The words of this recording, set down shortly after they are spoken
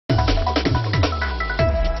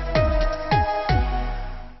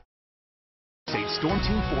Storm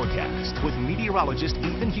Team forecast with meteorologist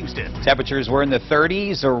Ethan Houston. Temperatures were in the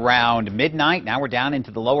 30s around midnight. Now we're down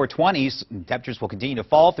into the lower 20s. Temperatures will continue to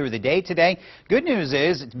fall through the day today. Good news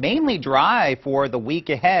is it's mainly dry for the week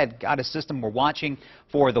ahead. Got a system we're watching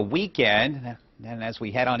for the weekend. And as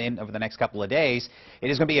we head on in over the next couple of days, it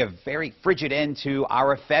is going to be a very frigid end to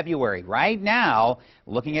our February. Right now,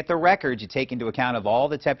 looking at the records, you take into account of all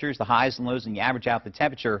the temperatures, the highs and lows, and you average out the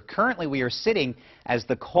temperature. Currently, we are sitting as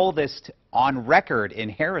the coldest on record in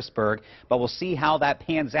Harrisburg, but we'll see how that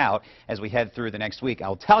pans out as we head through the next week.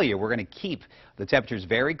 I'll tell you, we're going to keep the temperatures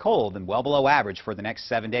very cold and well below average for the next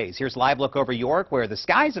 7 days. Here's a live look over York, where the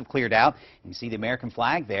skies have cleared out. You see the American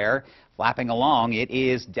flag there flapping along. It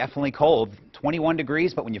is definitely cold. 21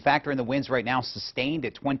 degrees, but when you factor in the winds right now, sustained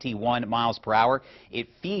at 21 miles per hour, it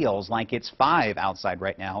feels like it's 5 outside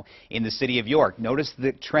right now in the city of York. Notice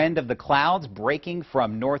the trend of the clouds breaking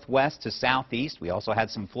from northwest to southeast. We also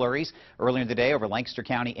had some flurries earlier in the day over Lancaster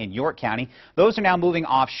County and York County. Those are now moving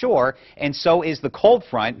offshore, and so is the cold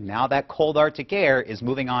front. Now that cold Arctic air is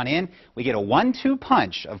moving on in. We get a 1-2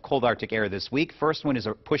 punch of cold Arctic air this week. First one is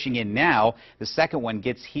pushing in now. The second one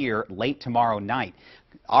gets here late tomorrow night.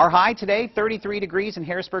 Our high today, 33 degrees in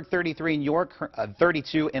Harrisburg, 33 in York,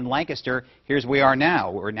 32 in Lancaster. Here's where we are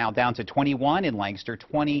now. We're now down to 21 in Lancaster,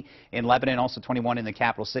 20 in Lebanon, also 21 in the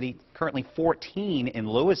capital city. Currently 14 in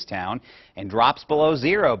Lewistown, and drops below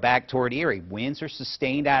 0 back toward Erie. Winds are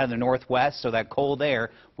sustained out of the northwest, so that cold air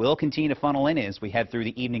will continue to funnel in as we head through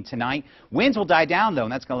the evening tonight. Winds will die down, though,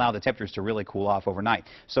 and that's going to allow the temperatures to really cool off overnight.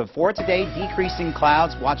 So for today, decreasing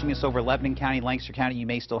clouds. Watching us over Lebanon County, Lancaster County, you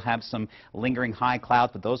may still have some lingering high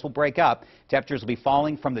clouds, but those will break up. Temperatures will be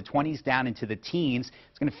falling from the 20s down into the teens.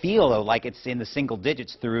 It's going to feel, though, like it's in the single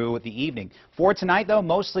digits through the evening. For tonight, though,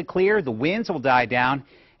 mostly clear. The winds will die down,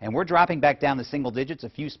 and we're dropping back down the single digits. A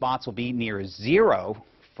few spots will be near 0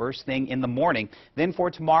 first thing in the morning. Then for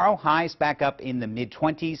tomorrow, highs back up in the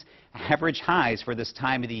mid-20s. Average highs for this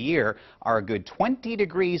time of the year are a good 20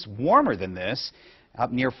 degrees warmer than this,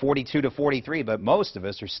 up near 42 to 43, but most of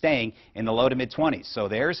us are staying in the low to mid-20s. So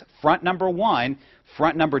there's front number 1.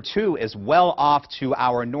 Front number 2 is well off to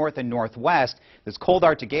our north and northwest. This cold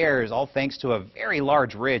Arctic air is all thanks to a very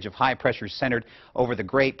large ridge of high pressure centered over the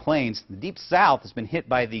Great Plains. The deep south has been hit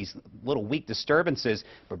by these little weak disturbances,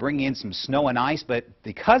 but bringing in some snow and ice. But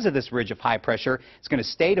because of this ridge of high pressure, it's going to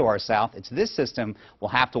stay to our south. It's this system we'll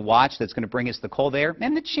have to watch that's going to bring us the cold air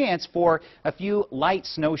and the chance for a few light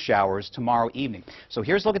snow showers tomorrow evening. So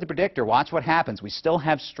here's a look at the predictor. Watch what happens. We still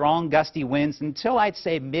have strong gusty winds until I'd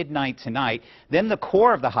say midnight tonight. Then the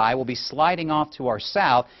core of the high will be sliding off to our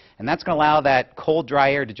south, and that's going to allow that cold,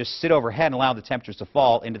 dry air to just sit overhead and allow the temperatures to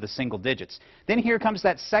fall into the single digits. Then here comes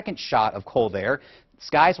that second shot of cold air.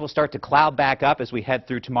 Skies will start to cloud back up as we head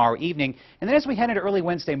through tomorrow evening. And then as we head into early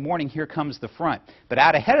Wednesday morning, here comes the front. But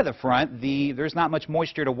out ahead of the front, there's not much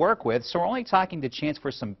moisture to work with, so we're only talking the chance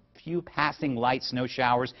for some few passing light snow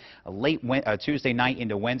showers late Tuesday night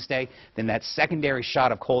into Wednesday. Then that secondary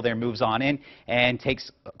shot of cold air moves on in and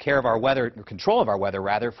takes care of our weather, or control of our weather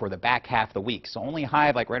rather, for the back half of the week. So only high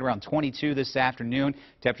of like right around 22 this afternoon.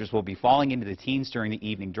 Temperatures will be falling into the teens during the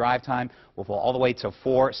evening drive time. We'll fall all the way to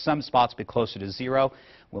 4. Some spots will be closer to 0.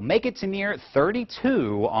 We'll make it to near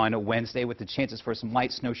 32 on Wednesday with the chances for some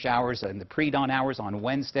light snow showers in the pre-dawn hours on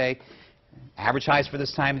Wednesday. Average highs for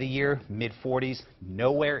this time of the year, mid-40s,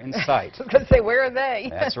 nowhere in sight. I was going to say, where are they?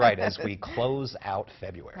 That's right, as we close out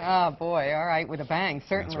February. Oh, boy, all right, with a bang,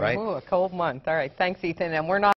 certainly. That's right. Ooh, a cold month. All right, thanks, Ethan. And we're not